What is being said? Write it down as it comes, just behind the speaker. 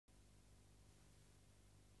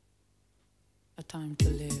time to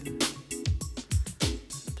live,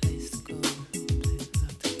 a place to go,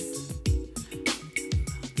 a place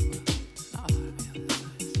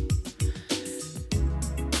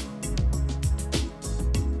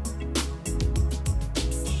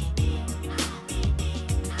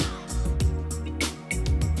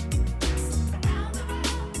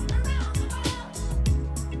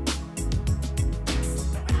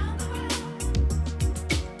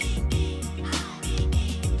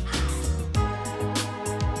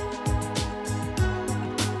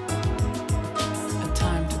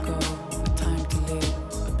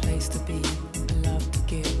not to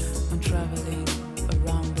give.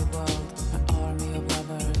 Around the world, an army of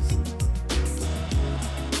lovers.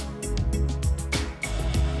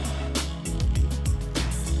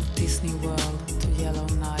 Disney World to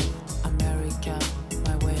Yellowknife, America,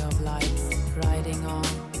 my way of life, riding on a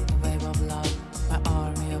wave of love, my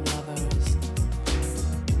army of lovers.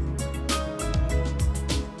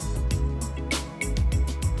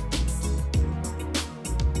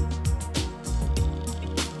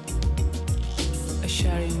 A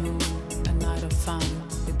cherry moon, a night of fun,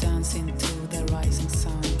 we dance into the rising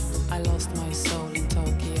sun. I lost my soul in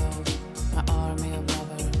Tokyo, my army of lovers.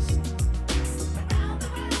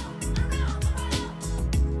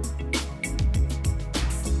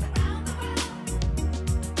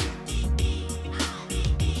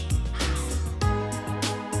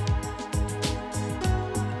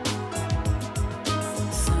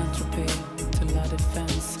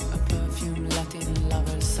 A perfume Latin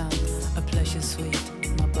lover's scent, a pleasure sweet,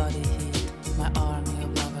 my body heat, my army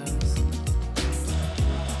of lovers.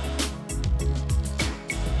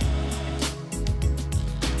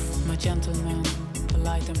 My gentleman,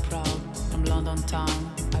 polite and proud, from London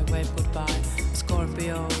town, I wave goodbye.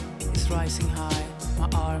 Scorpio is rising high, my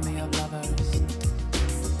army of lovers.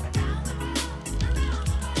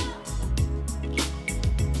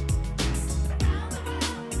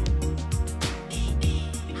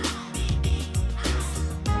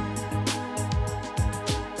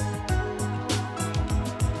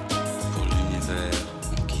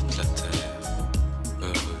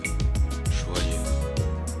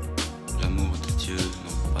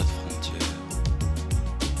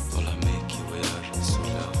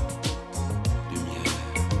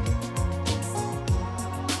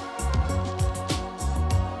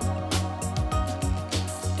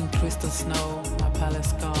 Crystal snow, my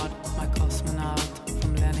palace guard, my cosmonaut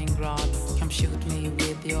from Leningrad. Come shoot me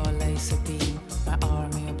with your laser beam, my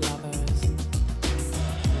army of lovers.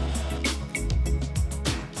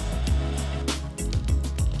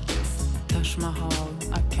 Taj Mahal,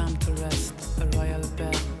 I come to rest, a royal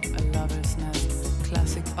bed, a lover's nest,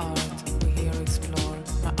 classic art,